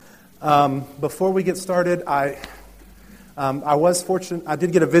Before we get started, I was fortunate. I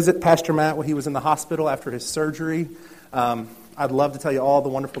did get a visit Pastor Matt while he was in the hospital after his surgery. I'd love to tell you all the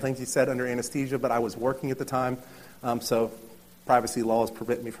wonderful things he said under anesthesia, but I was working at the time, so privacy laws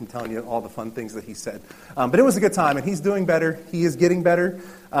prevent me from telling you all the fun things that he said. But it was a good time, and he's doing better. He is getting better,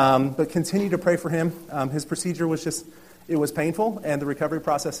 but continue to pray for him. His procedure was it was painful, and the recovery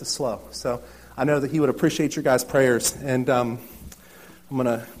process is slow. So I know that he would appreciate your guys' prayers, and I'm going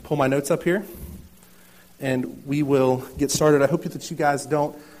to pull my notes up here, and we will get started. I hope that you guys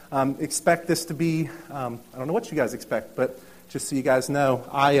don't expect this to be, I don't know what you guys expect, but just so you guys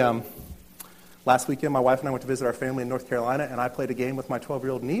know, last weekend my wife and I went to visit our family in North Carolina, and I played a game with my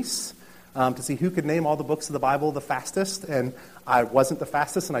 12-year-old niece to see who could name all the books of the Bible the fastest, and I wasn't the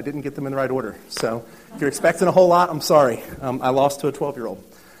fastest, and I didn't get them in the right order. So if you're expecting a whole lot, I'm sorry. I lost to a 12-year-old.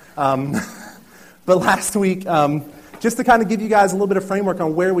 But last week, just to kind of give you guys a little bit of framework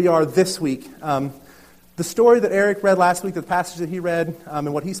on where we are this week, the story that Eric read last week, the passage that he read,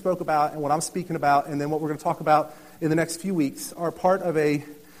 and what he spoke about, and what I'm speaking about, and then what we're going to talk about in the next few weeks are part of a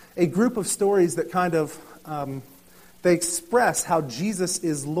group of stories that kind of, they express how Jesus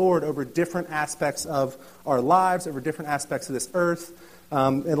is Lord over different aspects of our lives, over different aspects of this earth.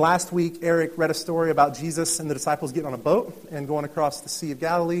 And last week, Eric read a story about Jesus and the disciples getting on a boat and going across the Sea of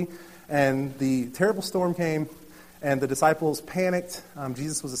Galilee, and the terrible storm came, and the disciples panicked.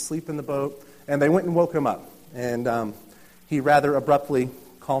 Jesus was asleep in the boat, and they went and woke him up. And he rather abruptly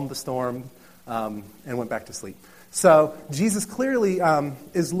calmed the storm and went back to sleep. So Jesus clearly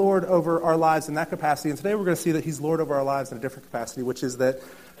is Lord over our lives in that capacity. And today we're going to see that he's Lord over our lives in a different capacity, which is that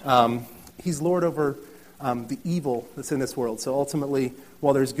he's Lord over the evil that's in this world. So ultimately,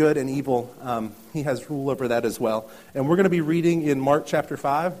 while there's good and evil, he has rule over that as well. And we're going to be reading in Mark chapter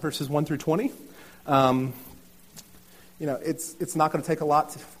 5, verses 1 through 20. It's not going to take a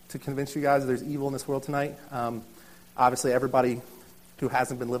lot to convince you guys there's evil in this world tonight. Obviously, everybody who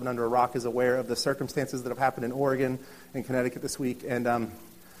hasn't been living under a rock is aware of the circumstances that have happened in Oregon and Connecticut this week. And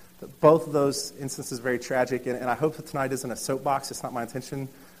both of those instances are very tragic. And I hope that tonight isn't a soapbox. It's not my intention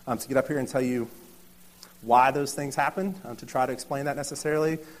to get up here and tell you why those things happened, to try to explain that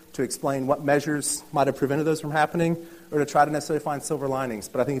necessarily, to explain what measures might have prevented those from happening, or to try to necessarily find silver linings.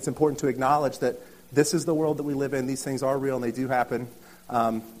 But I think it's important to acknowledge that this is the world that we live in. These things are real and they do happen.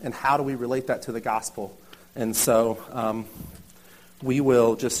 And how do we relate that to the gospel? And so we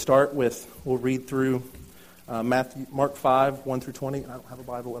will just start with, we'll read through Mark 5, 1 through 20. I don't have a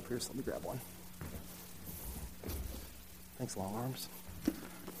Bible up here, so let me grab one. Thanks, long arms.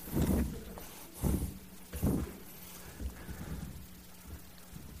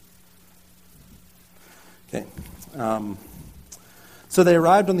 Okay. So they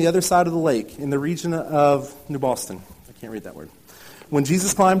arrived on the other side of the lake in the region of New Boston. I can't read that word. When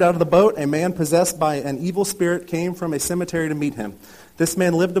Jesus climbed out of the boat, a man possessed by an evil spirit came from a cemetery to meet him. This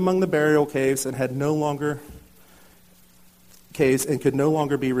man lived among the burial caves and could no longer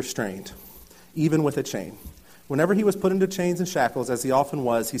be restrained, even with a chain. Whenever he was put into chains and shackles, as he often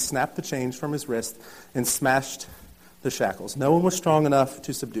was, he snapped the chains from his wrist and smashed the shackles. No one was strong enough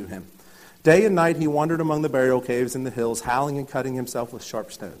to subdue him. Day and night he wandered among the burial caves in the hills, howling and cutting himself with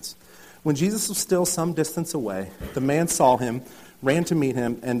sharp stones. When Jesus was still some distance away, the man saw him, ran to meet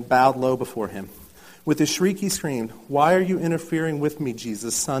him, and bowed low before him. With a shriek he screamed, "Why are you interfering with me,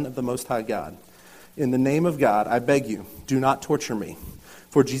 Jesus, Son of the Most High God? In the name of God, I beg you, do not torture me."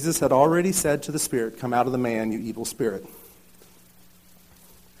 For Jesus had already said to the spirit, "Come out of the man, you evil spirit."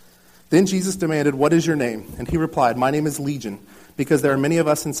 Then Jesus demanded, "What is your name?" And he replied, "My name is Legion, because there are many of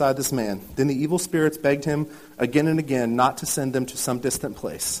us inside this man." Then the evil spirits begged him again and again not to send them to some distant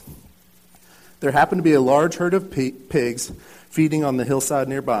place. There happened to be a large herd of pigs feeding on the hillside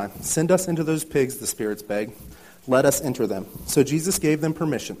nearby. "Send us into those pigs," the spirits begged. "Let us enter them." So Jesus gave them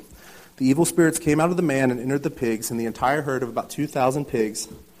permission. The evil spirits came out of the man and entered the pigs, and the entire herd of about 2,000 pigs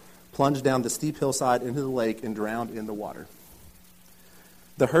plunged down the steep hillside into the lake and drowned in the water.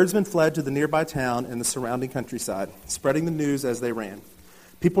 The herdsmen fled to the nearby town and the surrounding countryside, spreading the news as they ran.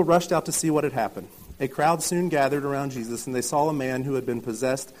 People rushed out to see what had happened. A crowd soon gathered around Jesus, and they saw a man who had been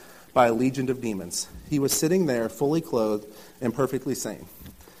possessed by a legion of demons. He was sitting there, fully clothed and perfectly sane,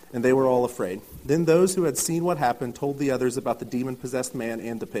 and they were all afraid. Then those who had seen what happened told the others about the demon-possessed man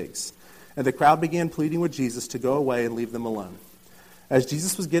and the pigs. And the crowd began pleading with Jesus to go away and leave them alone. As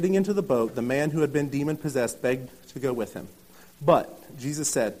Jesus was getting into the boat, the man who had been demon-possessed begged to go with him. But Jesus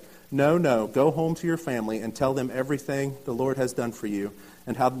said, No, go home to your family and tell them everything the Lord has done for you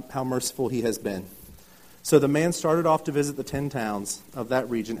and how merciful he has been." So the man started off to visit the 10 towns of that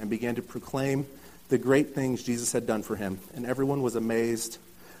region and began to proclaim the great things Jesus had done for him. And everyone was amazed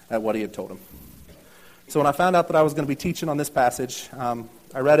at what he had told him. So when I found out that I was going to be teaching on this passage,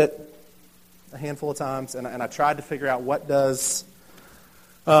 I read it a handful of times, and I tried to figure out what does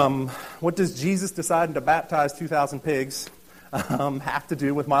Jesus deciding to baptize 2,000 pigs have to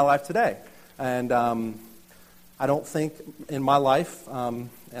do with my life today. And I don't think in my life, and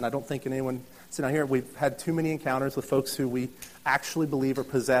I don't think in anyone sitting out here, we've had too many encounters with folks who we actually believe are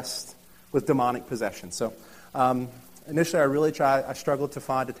possessed with demonic possession. So initially I struggled to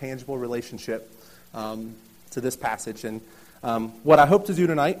find a tangible relationship to this passage. And what I hope to do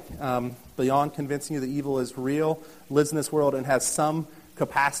tonight, beyond convincing you that evil is real, lives in this world, and has some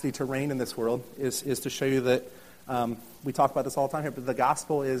capacity to reign in this world, is to show you that we talk about this all the time here, but the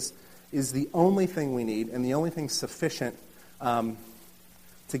gospel is the only thing we need and the only thing sufficient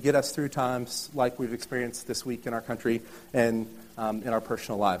to get us through times like we've experienced this week in our country and in our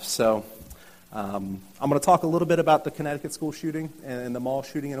personal lives. So I'm going to talk a little bit about the Connecticut school shooting and the mall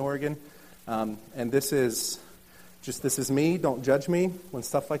shooting in Oregon. And this is me. Don't judge me. When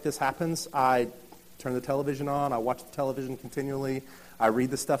stuff like this happens, I turn the television on. I watch the television continually. I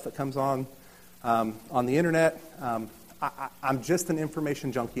read the stuff that comes on the internet. I'm just an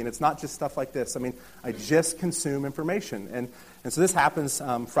information junkie, and it's not just stuff like this. I mean, I just consume information. And so this happens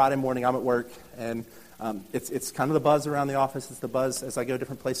Friday morning. I'm at work, and it's kind of the buzz around the office. It's the buzz as I go to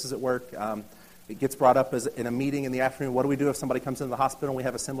different places at work. It gets brought up as in a meeting in the afternoon. What do we do if somebody comes into the hospital and we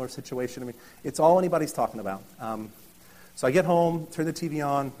have a similar situation? I mean, it's all anybody's talking about. So I get home, turn the TV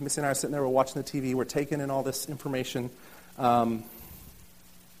on. Missy and I are sitting there, we're watching the TV. We're taking in all this information. And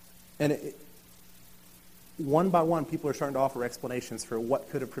one by one, people are starting to offer explanations for what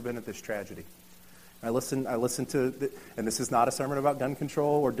could have prevented this tragedy. I listen to, and this is not a sermon about gun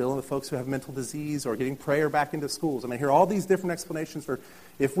control or dealing with folks who have mental disease or getting prayer back into schools. I mean, I hear all these different explanations for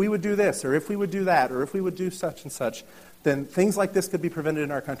if we would do this or if we would do that or if we would do such and such, then things like this could be prevented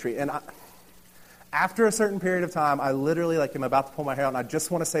in our country. And after a certain period of time, I literally am about to pull my hair out, and I just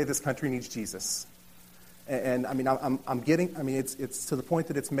want to say this country needs Jesus. And I mean, it's to the point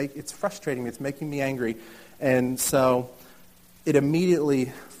that it's frustrating me. It's making me angry. And so it immediately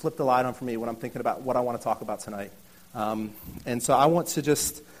flipped the light on for me when I'm thinking about what I want to talk about tonight. And so I want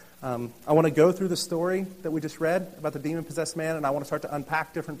to go through the story that we just read about the demon-possessed man, and I want to start to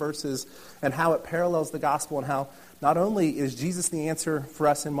unpack different verses and how it parallels the gospel and how not only is Jesus the answer for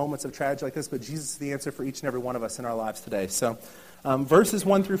us in moments of tragedy like this, but Jesus is the answer for each and every one of us in our lives today. So verses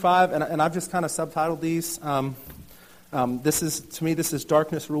 1 through 5, and I've just kind of subtitled these. This is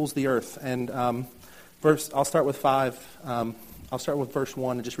Darkness Rules the Earth. And I'll start with 5. I'll start with verse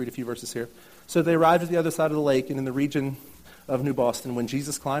 1 and just read a few verses here. So they arrived at the other side of the lake and in the region of New Boston when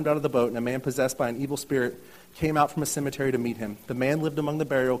Jesus climbed out of the boat and a man possessed by an evil spirit came out from a cemetery to meet him. The man lived among the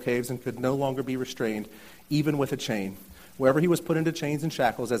burial caves and could no longer be restrained, even with a chain. Wherever he was put into chains and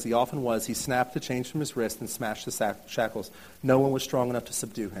shackles, as he often was, he snapped the chains from his wrist and smashed the shackles. No one was strong enough to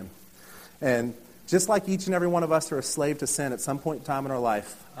subdue him. And just like each and every one of us are a slave to sin at some point in time in our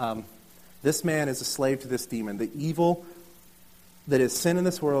life, this man is a slave to this demon. The evil that is sin in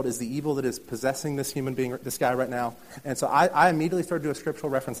this world is the evil that is possessing this human being, this guy right now. And so I immediately started to do a scriptural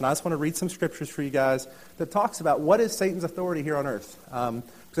reference, and I just want to read some scriptures for you guys that talks about what is Satan's authority here on earth. Because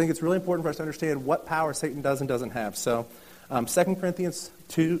I think it's really important for us to understand what power Satan does and doesn't have. So 2 Corinthians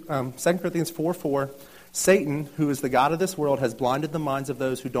 4:4, Satan, who is the god of this world, has blinded the minds of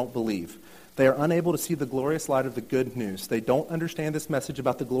those who don't believe. They are unable to see the glorious light of the good news. They don't understand this message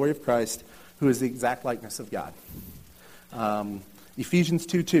about the glory of Christ, who is the exact likeness of God. Ephesians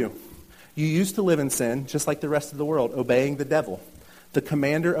 2:2. You used to live in sin, just like the rest of the world, obeying the devil, the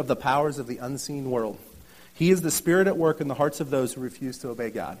commander of the powers of the unseen world. He is the spirit at work in the hearts of those who refuse to obey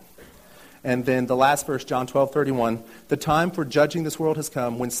God. And then the last verse, John 12:31. The time for judging this world has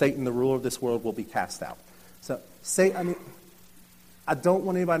come when Satan, the ruler of this world, will be cast out. So, I don't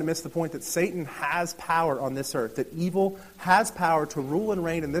want anybody to miss the point that Satan has power on this earth, that evil has power to rule and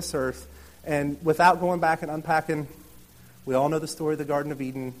reign in this earth. And without going back and unpacking, we all know the story of the Garden of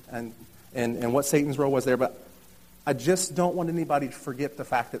Eden and what Satan's role was there. But I just don't want anybody to forget the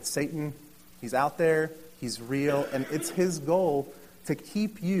fact that Satan, he's out there, he's real, and it's his goal to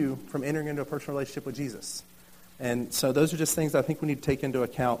keep you from entering into a personal relationship with Jesus. And so those are just things I think we need to take into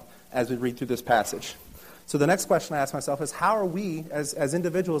account as we read through this passage. So the next question I ask myself is, how are we as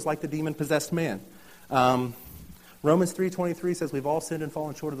individuals like the demon-possessed man? Romans 3:23 says we've all sinned and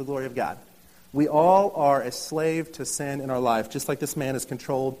fallen short of the glory of God. We all are a slave to sin in our life, just like this man is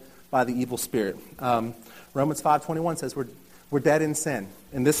controlled by the evil spirit. Romans 5:21 says we're dead in sin.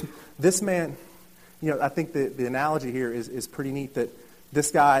 And this man, I think the analogy here is pretty neat, that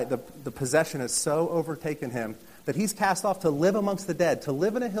this guy, the possession has so overtaken him that he's cast off to live amongst the dead, to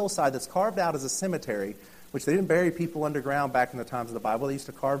live in a hillside that's carved out as a cemetery, which they didn't bury people underground back in the times of the Bible. They used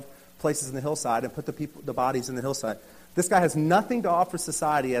to carve places in the hillside and put the bodies in the hillside. This guy has nothing to offer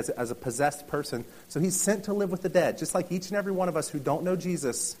society as a possessed person, so he's sent to live with the dead. Just like each and every one of us who don't know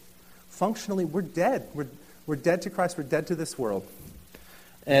Jesus, functionally, we're dead. We're dead to Christ. We're dead to this world.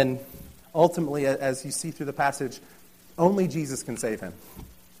 And ultimately, as you see through the passage, only Jesus can save him.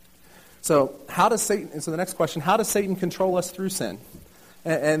 So the next question, how does Satan control us through sin?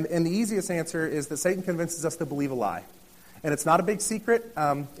 And the easiest answer is that Satan convinces us to believe a lie. And it's not a big secret.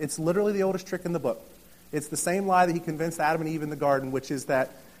 It's literally the oldest trick in the book. It's the same lie that he convinced Adam and Eve in the garden, which is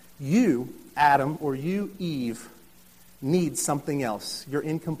that you, Adam, or you, Eve, need something else. You're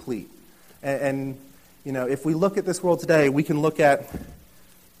incomplete. And if we look at this world today, we can look at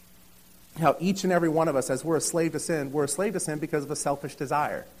how each and every one of us, as we're a slave to sin because of a selfish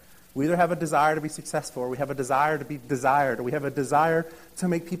desire. We either have a desire to be successful, or we have a desire to be desired, or we have a desire to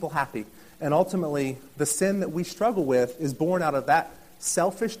make people happy. And ultimately, the sin that we struggle with is born out of that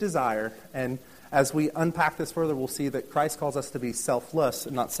selfish desire. And as we unpack this further, we'll see that Christ calls us to be selfless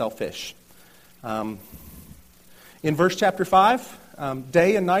and not selfish. In verse chapter 5,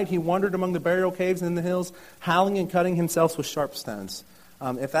 day and night he wandered among the burial caves and in the hills, howling and cutting himself with sharp stones.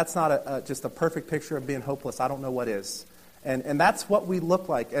 If that's not just a perfect picture of being hopeless, I don't know what is. And that's what we look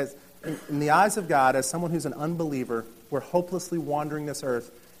like. As in the eyes of God, as someone who's an unbeliever, we're hopelessly wandering this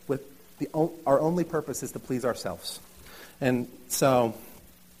earth with our only purpose is to please ourselves. And so,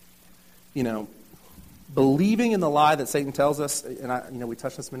 believing in the lie that Satan tells us, and we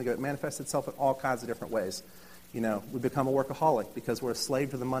touched on this a minute ago, it manifests itself in all kinds of different ways. We become a workaholic because we're a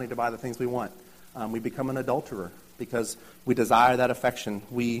slave to the money to buy the things we want. We become an adulterer because we desire that affection.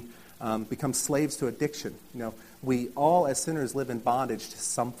 We become slaves to addiction. We all as sinners live in bondage to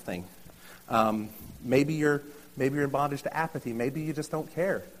something. Maybe you're in bondage to apathy. Maybe you just don't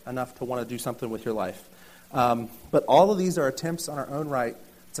care enough to want to do something with your life. But all of these are attempts on our own right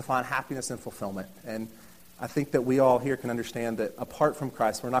to find happiness and fulfillment. And I think that we all here can understand that apart from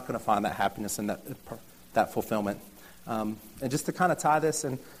Christ, we're not going to find that happiness and that fulfillment. And just to kind of tie this,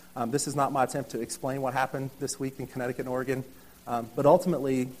 and this is not my attempt to explain what happened this week in Connecticut and Oregon, but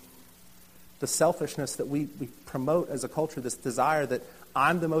ultimately, the selfishness that we promote as a culture, this desire that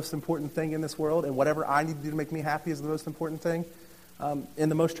I'm the most important thing in this world, and whatever I need to do to make me happy is the most important thing, in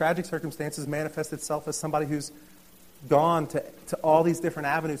the most tragic circumstances manifests itself as somebody who's gone to all these different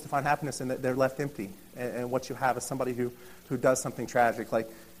avenues to find happiness, and they're left empty. And what you have is somebody who does something tragic, like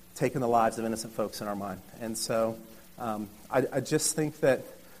taking the lives of innocent folks in our mind. And so I just think that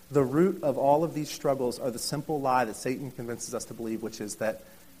the root of all of these struggles are the simple lie that Satan convinces us to believe, which is that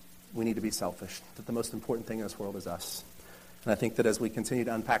we need to be selfish, that the most important thing in this world is us. And I think that as we continue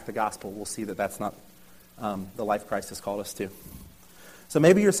to unpack the gospel, we'll see that that's not the life Christ has called us to. So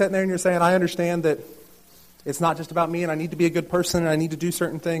maybe you're sitting there and you're saying, I understand that it's not just about me, and I need to be a good person, and I need to do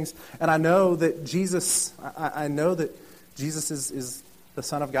certain things. And I know that Jesus is the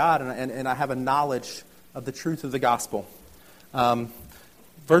Son of God, and I have a knowledge of the truth of the gospel.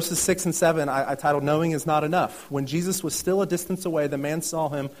 Verses 6 and 7, I titled, Knowing is Not Enough. When Jesus was still a distance away, the man saw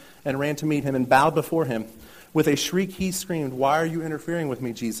him and ran to meet him and bowed before him. With a shriek, he screamed, Why are you interfering with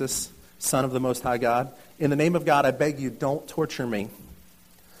me, Jesus, Son of the Most High God? In the name of God, I beg you, don't torture me.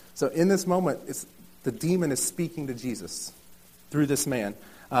 So in this moment, the demon is speaking to Jesus through this man.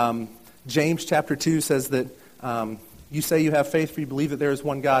 James chapter 2 says that you say you have faith, for you believe that there is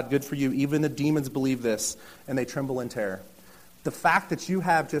one God. Good for you. Even the demons believe this, and they tremble in terror. The fact that you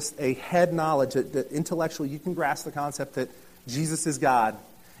have just a head knowledge, that intellectually you can grasp the concept that Jesus is God,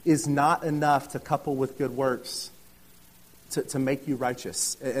 is not enough to couple with good works to make you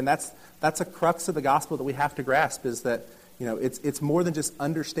righteous. And that's a crux of the gospel that we have to grasp, is that it's more than just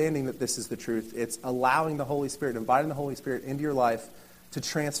understanding that this is the truth. It's allowing the Holy Spirit, inviting the Holy Spirit into your life to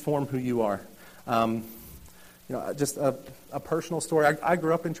transform who you are. Just a personal story. I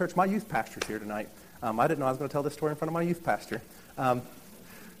grew up in church. My youth pastor's here tonight. I didn't know I was going to tell this story in front of my youth pastor. I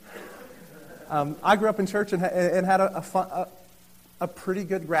grew up in church and had a pretty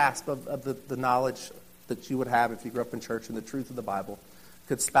good grasp of the knowledge that you would have if you grew up in church and the truth of the Bible.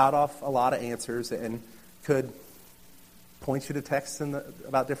 Could spout off a lot of answers and could point you to texts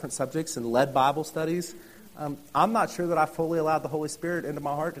about different subjects and led Bible studies. I'm not sure that I fully allowed the Holy Spirit into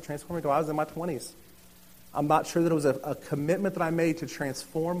my heart to transform me until I was in my 20s. I'm not sure that it was a commitment that I made to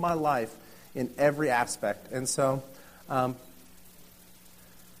transform my life in every aspect. And so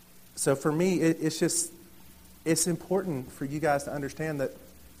for me, it's important for you guys to understand that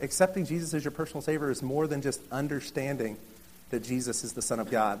accepting Jesus as your personal Savior is more than just understanding that Jesus is the Son of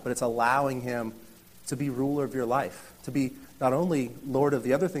God, but it's allowing Him to be ruler of your life, to be not only Lord of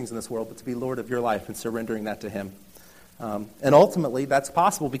the other things in this world, but to be Lord of your life and surrendering that to him. And ultimately, that's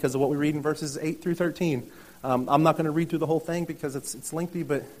possible because of what we read in verses 8 through 13. I'm not going to read through the whole thing because it's lengthy,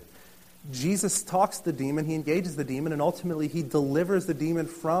 but Jesus talks to the demon, he engages the demon, and ultimately he delivers the demon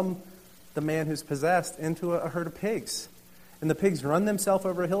from the man who's possessed into a herd of pigs. And the pigs run themselves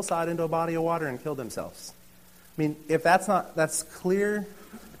over a hillside into a body of water and kill themselves. I mean, if that's clear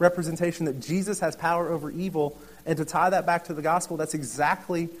representation that Jesus has power over evil, and to tie that back to the gospel, that's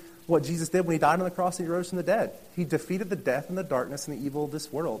exactly what Jesus did when he died on the cross and he rose from the dead. He defeated the death and the darkness and the evil of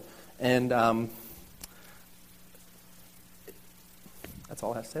this world. And that's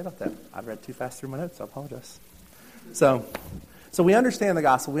all I have to say about that. I read too fast through my notes. I apologize. So we understand the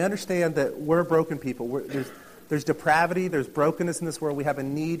gospel. We understand that we're broken people. There's depravity. There's brokenness in this world. We have a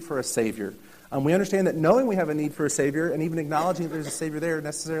need for a Savior. We understand that knowing we have a need for a Savior and even acknowledging that there's a Savior there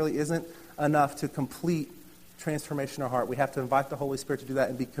necessarily isn't enough to complete transformation in our heart. We have to invite the Holy Spirit to do that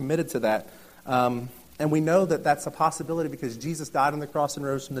and be committed to that. And we know that that's a possibility because Jesus died on the cross and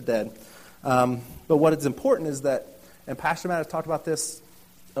rose from the dead. But what is important is that, and Pastor Matt has talked about this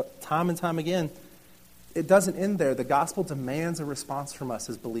time and time again, it doesn't end there. The gospel demands a response from us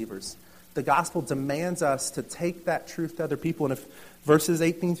as believers. The gospel demands us to take that truth to other people. And if verses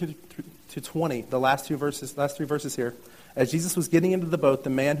 18 to 20, the last three verses here, as Jesus was getting into the boat, the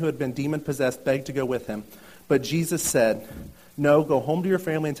man who had been demon-possessed begged to go with him. But Jesus said, "No, go home to your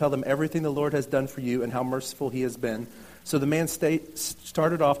family and tell them everything the Lord has done for you and how merciful he has been." So the man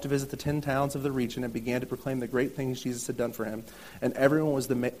started off to visit the 10 towns of the region and began to proclaim the great things Jesus had done for him. And everyone was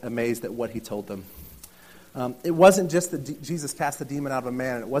amazed at what he told them. It wasn't just that Jesus cast the demon out of a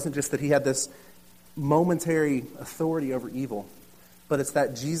man. It wasn't just that he had this momentary authority over evil. But it's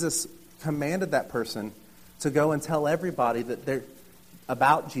that Jesus commanded that person to go and tell everybody that they're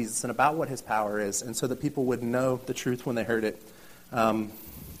about Jesus and about what his power is, and so that people would know the truth when they heard it. And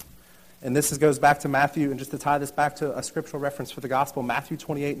this goes back to Matthew, and just to tie this back to a scriptural reference for the gospel, Matthew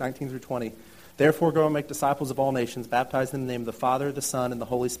 28, 19 through 20. "Therefore go and make disciples of all nations, baptize them in the name of the Father, the Son, and the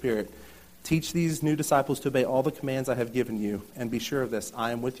Holy Spirit. Teach these new disciples to obey all the commands I have given you, and be sure of this,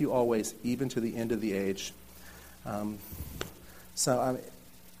 I am with you always, even to the end of the age."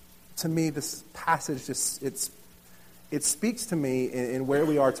 To me, this passage it speaks to me in where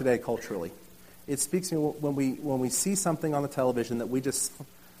we are today culturally. It speaks to me when we see something on the television that we just,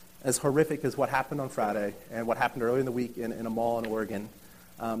 as horrific as what happened on Friday and what happened earlier in the week in a mall in Oregon,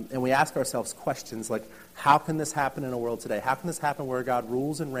 and we ask ourselves questions like, how can this happen in a world today? How can this happen where God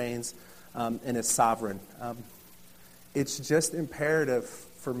rules and reigns and is sovereign? It's just imperative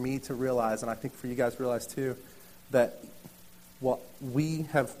for me to realize, and I think for you guys to realize too, that what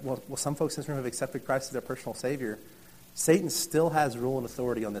some folks in this room have accepted Christ as their personal Savior, Satan still has rule and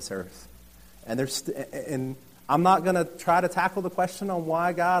authority on this earth. And I'm not going to try to tackle the question on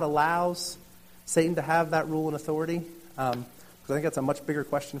why God allows Satan to have that rule and authority, because I think that's a much bigger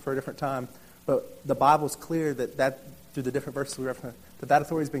question for a different time. But the Bible's clear that through the different verses we reference, that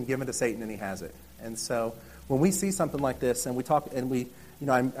authority has been given to Satan and he has it. And so when we see something like this and we talk and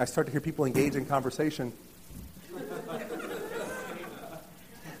I start to hear people engage in conversation.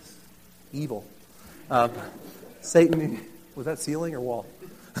 Evil. Satan, was that ceiling or wall?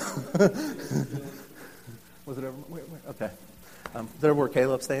 Was it over? Wait, okay. Is that where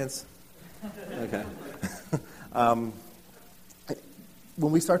Caleb stands? Okay.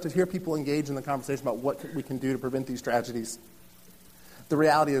 When we start to hear people engage in the conversation about what we can do to prevent these tragedies, the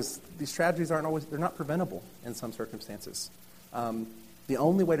reality is these tragedies they're not preventable in some circumstances. The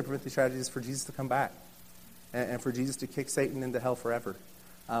only way to prevent these tragedies is for Jesus to come back and for Jesus to kick Satan into hell forever.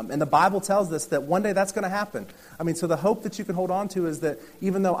 And the Bible tells us that one day that's going to happen. I mean, so the hope that you can hold on to is that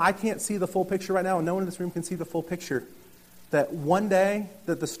even though I can't see the full picture right now, and no one in this room can see the full picture, that one day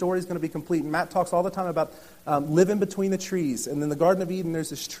that the story is going to be complete. And Matt talks all the time about living between the trees. And in the Garden of Eden, there's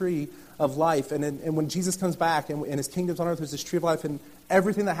this tree of life. And when Jesus comes back and his kingdom's on earth, there's this tree of life. And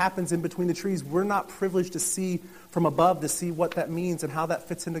everything that happens in between the trees, we're not privileged to see from above to see what that means and how that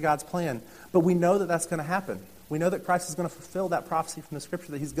fits into God's plan. But we know that that's going to happen. We know that Christ is going to fulfill that prophecy from the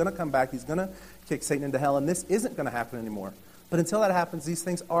Scripture, that he's going to come back, he's going to kick Satan into hell, and this isn't going to happen anymore. But until that happens, these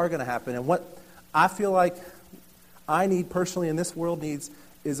things are going to happen. And what I feel like I need personally and this world needs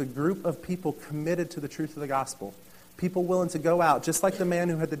is a group of people committed to the truth of the gospel. People willing to go out, just like the man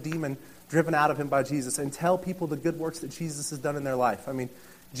who had the demon driven out of him by Jesus, and tell people the good works that Jesus has done in their life. I mean,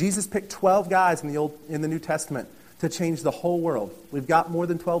 Jesus picked 12 guys in the New Testament to change the whole world. We've got more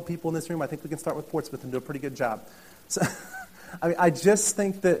than 12 people in this room. I think we can start with Portsmouth and do a pretty good job. So, I just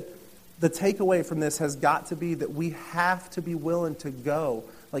think that the takeaway from this has got to be that we have to be willing to go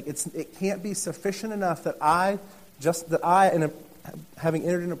Like it can't be sufficient enough that having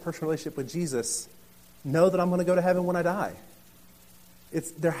entered into a personal relationship with Jesus, know that I'm going to go to heaven when I die.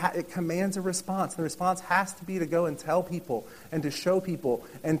 It commands a response. The response has to be to go and tell people and to show people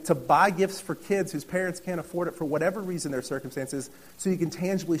and to buy gifts for kids whose parents can't afford it for whatever reason their circumstances, so you can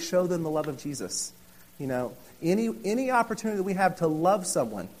tangibly show them the love of Jesus. You know, any opportunity that we have to love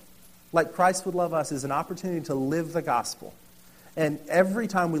someone like Christ would love us is an opportunity to live the gospel. And every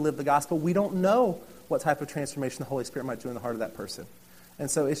time we live the gospel, we don't know what type of transformation the Holy Spirit might do in the heart of that person.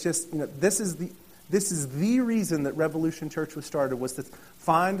 And so it's just, this is the reason that Revolution Church was started, was to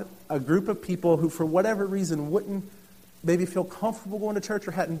find a group of people who, for whatever reason, wouldn't maybe feel comfortable going to church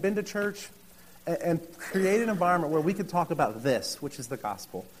or hadn't been to church, and create an environment where we could talk about this, which is the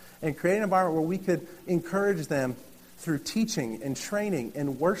gospel, and create an environment where we could encourage them through teaching and training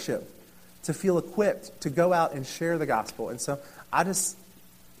and worship to feel equipped to go out and share the gospel. And so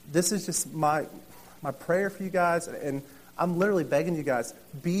this is just my prayer for you guys, and I'm literally begging you guys,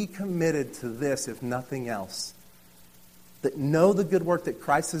 be committed to this, if nothing else. That know the good work that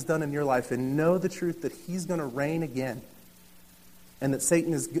Christ has done in your life, and know the truth that he's going to reign again. And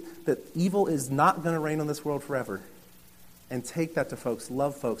that evil is not going to reign on this world forever. And take that to folks,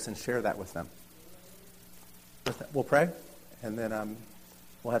 love folks, and share that with them. We'll pray, and then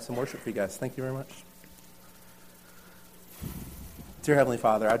we'll have some worship for you guys. Thank you very much. Dear Heavenly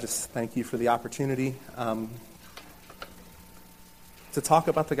Father, I just thank you for the opportunity to talk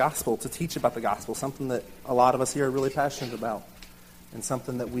about the gospel, to teach about the gospel, something that a lot of us here are really passionate about, and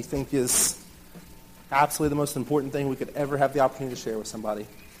something that we think is absolutely the most important thing we could ever have the opportunity to share with somebody.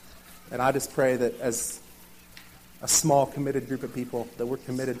 And I just pray that as a small, committed group of people, that we're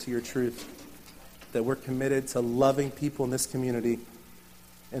committed to your truth, that we're committed to loving people in this community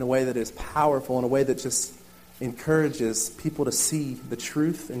in a way that is powerful, in a way that just encourages people to see the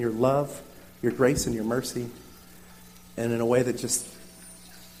truth and your love, your grace and your mercy, and in a way that just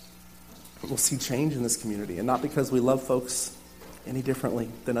will see change in this community. And not because we love folks any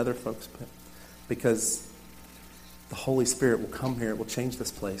differently than other folks, but because the Holy Spirit will come here, it will change this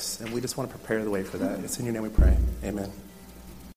place, and we just want to prepare the way for that. It's in your name we pray. Amen.